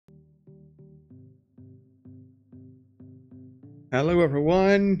Hello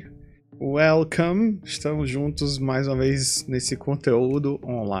everyone, welcome! Estamos juntos mais uma vez nesse conteúdo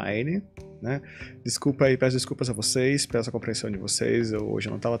online, né? Desculpa aí, peço desculpas a vocês, peço a compreensão de vocês, hoje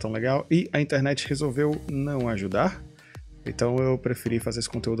não estava tão legal e a internet resolveu não ajudar, então eu preferi fazer esse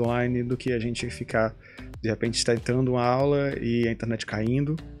conteúdo online do que a gente ficar, de repente, tentando uma aula e a internet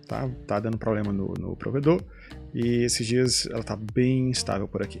caindo, tá? Tá dando problema no provedor e esses dias ela tá bem instável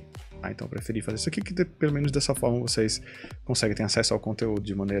por aqui. Então eu preferi fazer isso aqui, que pelo menos dessa forma vocês conseguem ter acesso ao conteúdo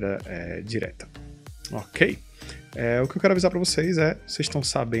de maneira direta. Ok? O que eu quero avisar para vocês vocês estão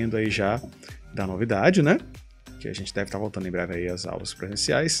sabendo aí já da novidade, né? Que a gente deve estar voltando em breve aí às aulas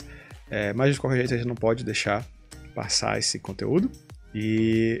presenciais, mas de qualquer jeito a gente não pode deixar passar esse conteúdo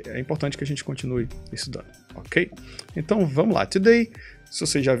e é importante que a gente continue estudando, ok? Então vamos lá. Today, se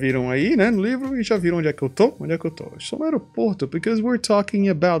vocês já viram aí, né, no livro, e já viram onde é que eu tô? Onde é que eu tô? Estou no aeroporto, because we're talking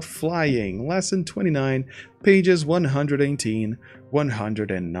about flying. Lesson 29, pages 118,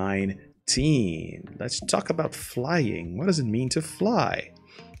 119. Let's talk about flying. What does it mean to fly?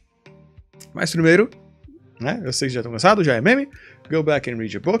 Mas primeiro, né, eu sei que já estão cansados, já é meme. Go back and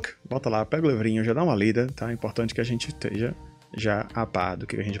read your book. Volta lá, pega o livrinho, já dá uma lida, tá? É importante que a gente esteja já a par do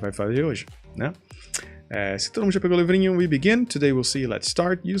que a gente vai fazer hoje, né? Se todo mundo já pegou o livrinho, we begin. Today we'll see let's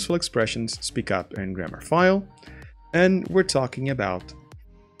start, useful expressions, speak up, and grammar file. And we're talking about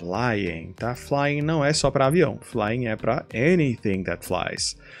flying, tá? Flying não é só para avião. Flying é para anything that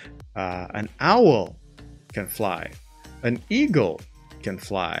flies. An owl can fly. An eagle can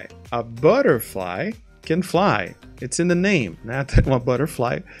fly. A butterfly can fly. It's in the name, né? Uma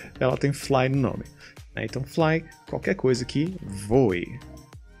butterfly, ela tem fly no nome. Então fly, qualquer coisa que voe.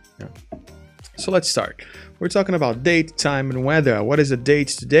 So let's start. We're talking about date, time, and weather. What is the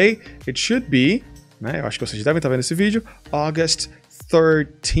date today? It should be, né? Eu acho que vocês devem estar vendo esse vídeo, August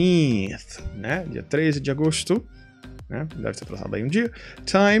 13th, né? Dia 13 de agosto, né? Deve ter passado aí um dia.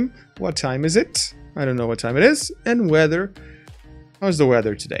 Time, what time is it? I don't know what time it is. And weather, how's the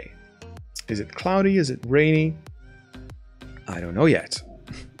weather today? Is it cloudy? Is it rainy? I don't know yet.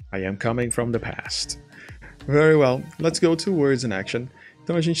 I am coming from the past. Very well, let's go to words in action.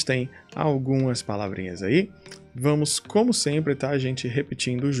 Então a gente tem algumas palavrinhas aí. Vamos, como sempre, tá? A gente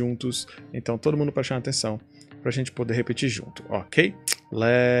repetindo juntos. Então todo mundo prestando atenção para a gente poder repetir junto, ok?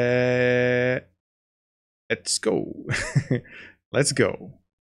 Let's go. Let's go.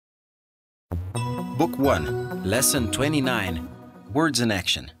 Book 1, Lesson 29, Words in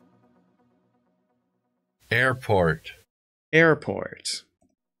Action. Airport. Airport.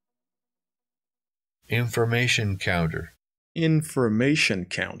 Information counter. Information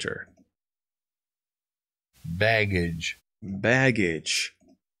counter. Baggage. Baggage.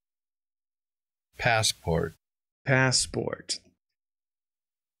 Passport. Passport.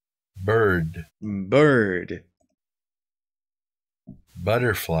 Bird. Bird.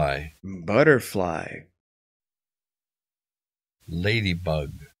 Butterfly. Butterfly.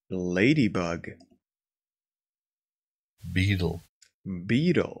 Ladybug. Ladybug. Beetle.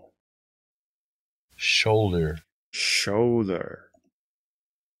 Beetle. Shoulder. Shoulder.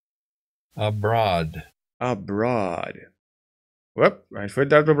 Abroad. Abroad. Oop, a gente foi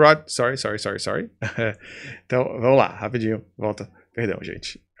dado abroad. Sorry. Então, vamos lá, rapidinho. Volta. Perdão,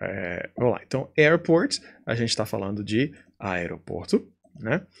 gente. Vamos lá. Então, airport, a gente está falando de aeroporto,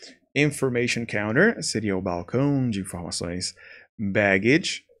 né? Information counter seria o balcão de informações.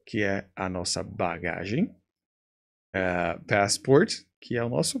 Baggage, que é a nossa bagagem. Passport, que é o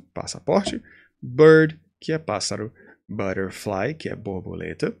nosso passaporte. Bird, que é pássaro. Butterfly, que é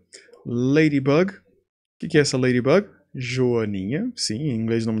borboleta. Ladybug, o que é essa ladybug? Joaninha, sim, em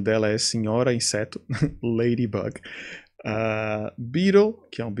inglês o nome dela é senhora inseto. Ladybug. Beetle,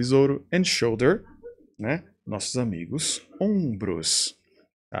 que é um besouro. And shoulder, né? Nossos amigos ombros.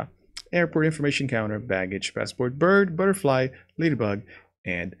 Tá? Airport Information Counter, Baggage, Passport, Bird, Butterfly, Ladybug,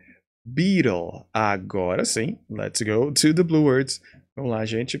 and Beetle. Agora sim, let's go to the blue words. Vamos lá,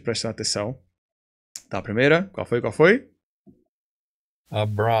 gente, prestando atenção. Tá, a primeira, qual foi?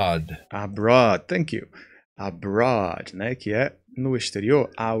 Abroad. Abroad, thank you. Abroad, né, que é no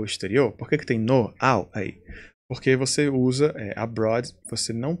exterior, ao exterior. Por que tem no, ao aí? Porque você usa abroad,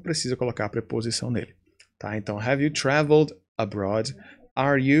 você não precisa colocar a preposição nele. Tá? Então, have you traveled abroad?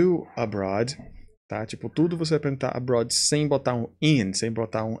 Are you abroad? Tá? Tipo, tudo você vai perguntar abroad sem botar um in, sem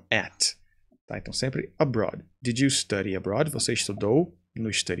botar um at. Tá? Então, sempre abroad. Did you study abroad? Você estudou no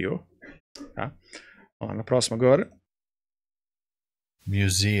exterior? Tá? Vamos lá, na próxima agora.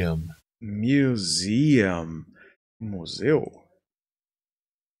 Museum. Museum. Museu.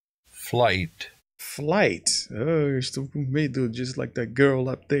 Flight. Flight. Oh, eu estou com medo, just like that girl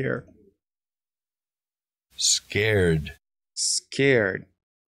up there. Scared. Scared.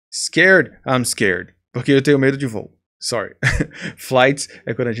 Scared, I'm scared. Porque eu tenho medo de voo. Sorry. Flight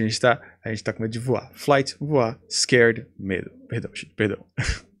é quando a gente tá com medo de voar. Flight, voar. Scared, medo. Perdão.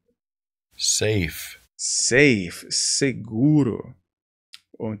 Safe. Safe, seguro.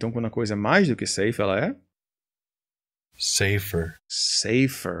 Ou então quando a coisa é mais do que safe, ela é? Safer.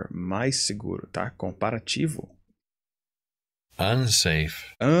 Safer, mais seguro, tá? Comparativo.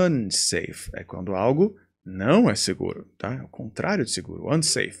 Unsafe. Unsafe é quando algo não é seguro, tá? É o contrário de seguro.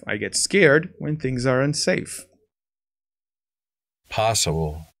 Unsafe. I get scared when things are unsafe.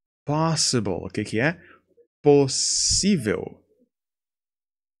 Possible. Possible. O que é? Possível.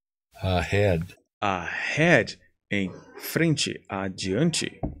 Ahead. Ahead. Em frente.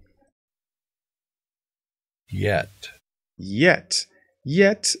 Adiante. Yet. Yet.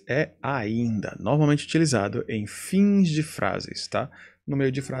 Yet é ainda. Normalmente utilizado em fins de frases, tá? No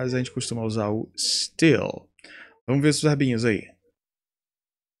meio de frases a gente costuma usar o still. Vamos ver os verbinhos aí.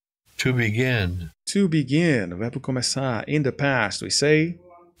 To begin. To begin. O verbo começar. In the past we say...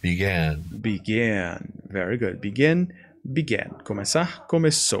 Began. Began. Very good. Begin, began. Começar,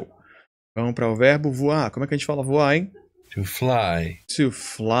 começou. Vamos para o verbo voar. Como é que a gente fala voar, hein? To fly. To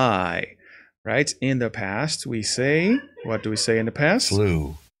fly. Right? In the past, we say... What do we say in the past?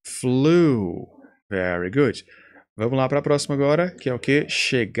 Flew. Flew. Very good. Vamos lá para a próxima agora, que é o quê?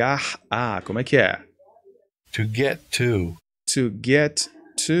 Chegar a. Como é que é? To get to. To get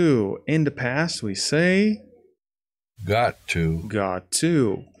to. In the past, we say... Got to. Got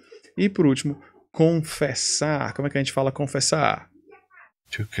to. E por último, confessar. Como é que a gente fala confessar?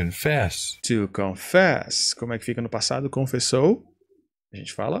 To confess. To confess. Como é que fica no passado? Confessou. A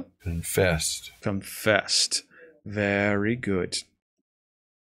gente fala? Confessed. Confessed. Very good.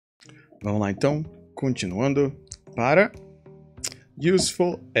 Vamos lá então, continuando para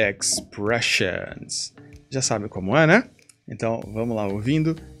useful expressions. Já sabe como é, né? Então vamos lá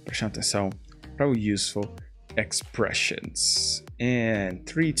ouvindo, prestando atenção para o useful expressions. And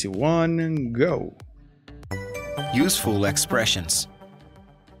 3, 2, 1, go. Useful expressions.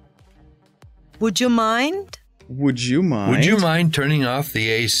 Would you mind? Would you mind? Would you mind turning off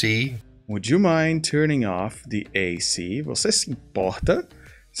the AC? Would you mind turning off the AC? Você se importa?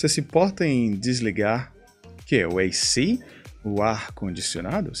 Você se importa em desligar o quê? O AC? O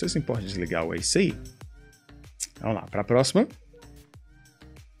ar-condicionado? Você se importa em desligar o AC? Vamos lá, para a próxima.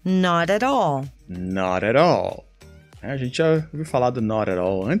 Not at all. Not at all. A gente já ouviu falar do not at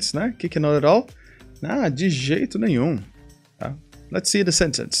all antes, né? O que é not at all? Ah, de jeito nenhum. Tá? Let's see the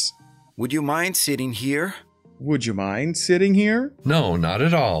sentence. Would you mind sitting here? Would you mind sitting here? No, not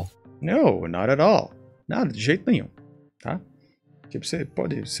at all. No, not at all. Nada, de jeito nenhum. Tá? Tipo, você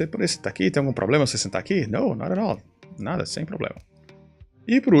pode sentar aqui? Tem algum problema você sentar aqui? No, not at all. Nada, sem problema.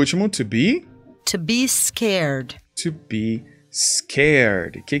 E por último, to be? To be scared. To be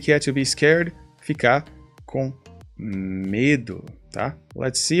scared. O que é to be scared? Ficar com medo, tá?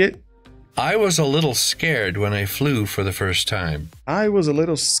 Let's see it. I was a little scared when I flew for the first time. I was a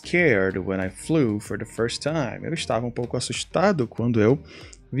little scared when I flew for the first time. Eu estava um pouco assustado quando eu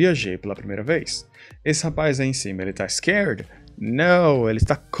viajei pela primeira vez. Esse rapaz aí em cima, ele tá scared? No, ele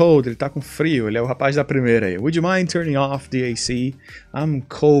está cold, ele tá com frio. Ele é o rapaz da primeira aí. Would you mind turning off the AC? I'm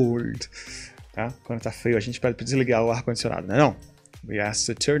cold. Tá? Quando tá frio, a gente pede para desligar o ar-condicionado, não é não? We ask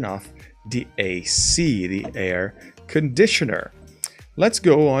to turn off the AC, the air conditioner. Let's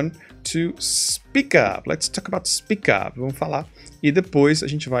go on to speak up. Let's talk about speak up. Vamos falar. E depois a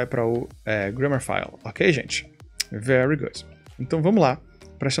gente vai para o grammar file. Ok, gente? Very good. Então vamos lá,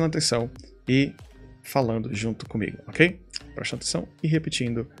 prestando atenção e falando junto comigo, ok? Prestando atenção e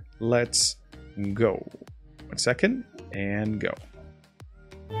repetindo. Let's go. 1 second and go.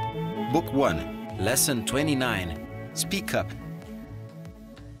 Book 1, Lesson 29. Speak up.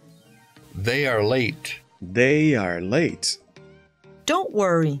 They are late. They are late. Don't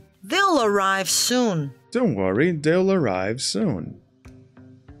worry. They'll arrive soon. Don't worry, they'll arrive soon.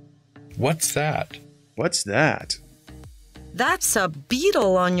 What's that? What's that? That's a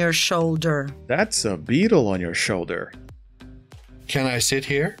beetle on your shoulder. That's a beetle on your shoulder. Can I sit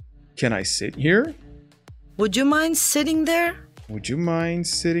here? Can I sit here? Would you mind sitting there? Would you mind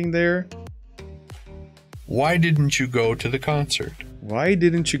sitting there? Why didn't you go to the concert? Why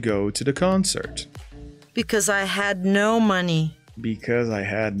didn't you go to the concert? Because I had no money. Because I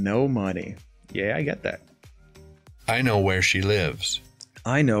had no money. Yeah, I get that. I know where she lives.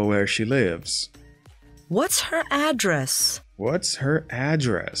 I know where she lives. What's her address? What's her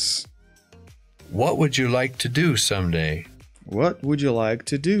address? What would you like to do someday? What would you like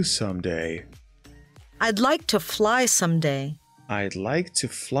to do someday? I'd like to fly someday. I'd like to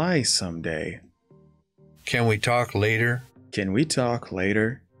fly someday. Can we talk later? Can we talk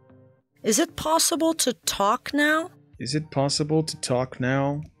later? Is it possible to talk now? Is it possible to talk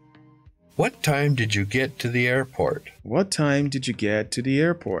now? What time did you get to the airport? What time did you get to the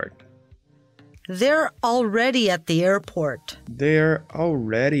airport? They're already at the airport. They're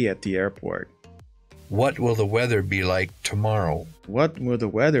already at the airport. What will the weather be like tomorrow? What will the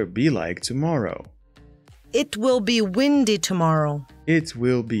weather be like tomorrow? It will be windy tomorrow. It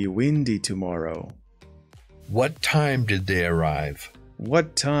will be windy tomorrow. What time did they arrive?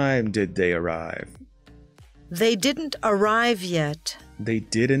 What time did they arrive? They didn't arrive yet. They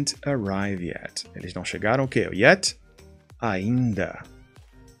didn't arrive yet. Eles não chegaram o quê? Yet? Ainda.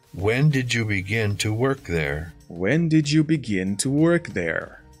 When did you begin to work there? When did you begin to work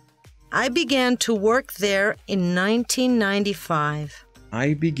there? I began to work there in 1995.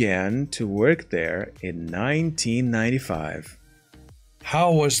 I began to work there in 1995.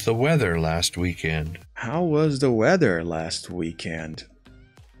 How was the weather last weekend? How was the weather last weekend?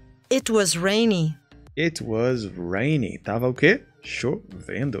 It was rainy. It was rainy. Tava o quê?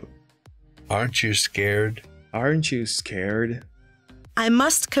 Chovendo. Aren't you scared? Aren't you scared? I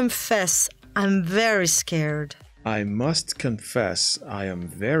must confess, I'm very scared. I must confess I am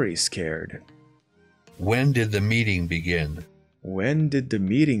very scared. When did the meeting begin? When did the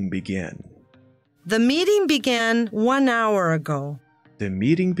meeting begin? The meeting began 1 hour ago. The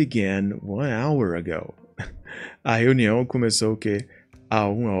meeting began 1 hour ago. A reunião começou o quê? Há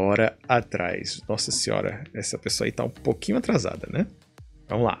 1 hora atrás. Nossa senhora, essa pessoa aí tá um pouquinho atrasada, né?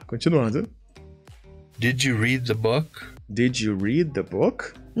 Vamos lá, continuando. Did you read the book? Did you read the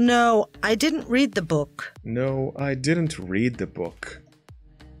book? No, I didn't read the book. No, I didn't read the book.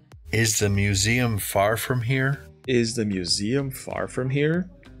 Is the museum far from here? Is the museum far from here?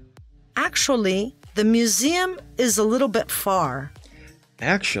 Actually, the museum is a little bit far.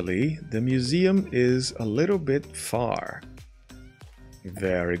 Actually, the museum is a little bit far.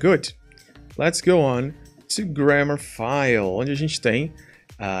 Very good. Let's go on to grammar file, onde a gente tem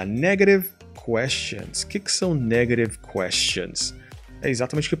negative questions. O que são negative questions? É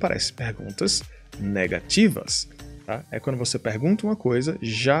exatamente o que parece, perguntas negativas. Tá? É quando você pergunta uma coisa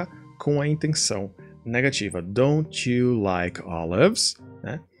já com a intenção negativa. Don't you like olives?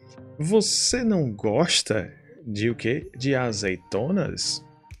 Né? Você não gosta de o quê? De azeitonas?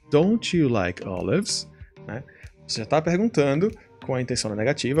 Don't you like olives? Né? Você já está perguntando com a intenção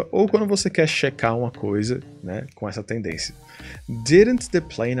negativa, ou quando você quer checar uma coisa, né, com essa tendência. Didn't the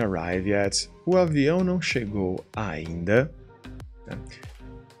plane arrive yet? O avião não chegou ainda.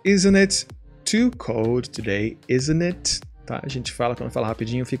 Isn't it too cold today? Isn't it? Tá? A gente fala, quando fala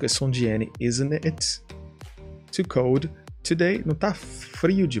rapidinho, fica esse som de N. Isn't it too cold today? Não tá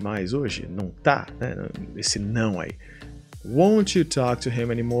frio demais hoje? Não tá, né? Esse não aí. Won't you talk to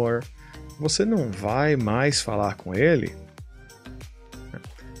him anymore? Você não vai mais falar com ele?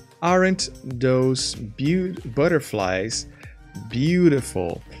 Aren't those butterflies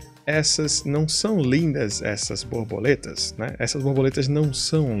beautiful? Essas não são lindas, essas borboletas, né? Essas borboletas não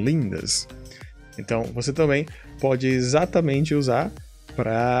são lindas. Então, você também pode exatamente usar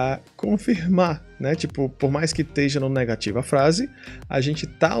para confirmar, né? Tipo, por mais que esteja no negativo a frase, a gente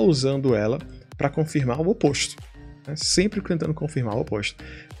tá usando ela para confirmar o oposto. Né? Sempre tentando confirmar o oposto.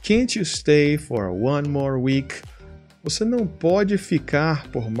 Can't you stay for one more week? Você não pode ficar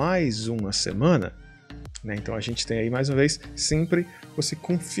por mais uma semana? Né? Então a gente tem aí, mais uma vez, sempre você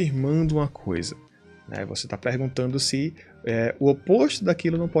confirmando uma coisa. Né? Você está perguntando se o oposto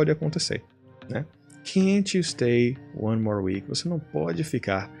daquilo não pode acontecer. Né? Can't you stay one more week? Você não pode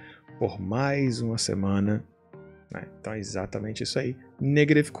ficar por mais uma semana. Né? Então é exatamente isso aí.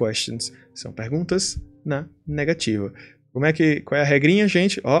 Negative questions são perguntas na negativa. Qual é a regrinha,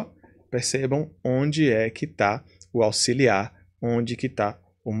 gente? Ó, percebam onde é que está o auxiliar, onde que está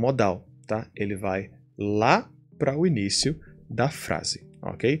o modal, tá? Ele vai lá para o início da frase,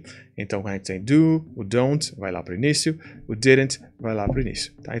 ok? Então, a gente tem do, o don't vai lá para o início, o didn't vai lá para o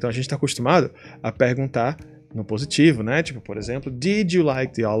início, tá? Então, a gente está acostumado a perguntar no positivo, né? Tipo, por exemplo, did you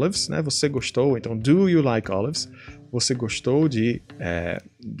like the olives? Né? Você gostou? Então, do you like olives? Você gostou de...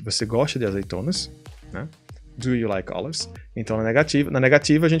 você gosta de azeitonas? Né? Do you like olives? Então, na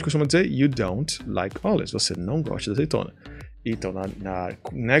negativa a gente costuma dizer you don't like olives. Você não gosta de azeitona. Então, na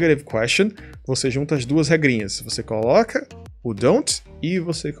negative question, você junta as duas regrinhas. Você coloca o don't e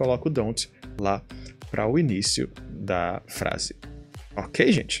você coloca o don't lá para o início da frase. Ok,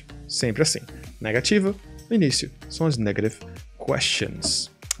 gente? Sempre assim. Negativa, início. São as negative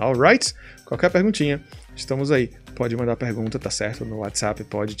questions. Alright? Qualquer perguntinha, estamos aí. Pode mandar pergunta, tá certo? No WhatsApp,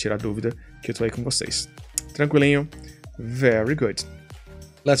 pode tirar dúvida, que eu tô aí com vocês. Tranquilinho? Very good.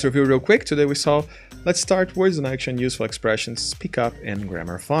 Let's review real quick. Today we saw Let's start words in action, useful expressions, speak up, and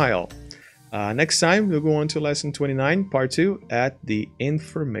grammar file. Next time, we'll go on to lesson 29, part 2, at the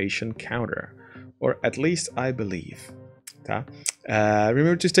information counter, or at least I believe. Tá?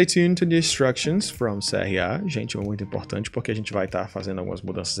 Remember to stay tuned to the instructions from CRA. Gente, é muito importante porque a gente vai estar fazendo algumas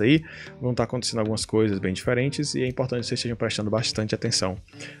mudanças aí, vão estar acontecendo algumas coisas bem diferentes e é importante que vocês estejam prestando bastante atenção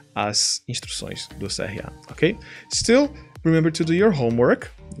às instruções do CRA, ok? Still, remember to do your homework.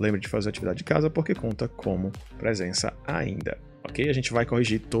 Lembre de fazer a atividade de casa porque conta como presença ainda, ok? A gente vai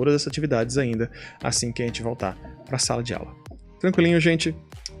corrigir todas as atividades ainda assim que a gente voltar para a sala de aula. Tranquilinho, gente?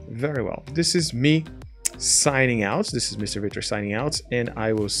 Very well. This is me signing out. This is Mr. Vítor signing out, and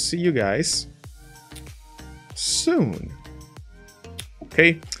I will see you guys soon.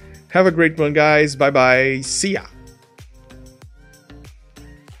 Okay, have a great one, guys. Bye bye. See ya.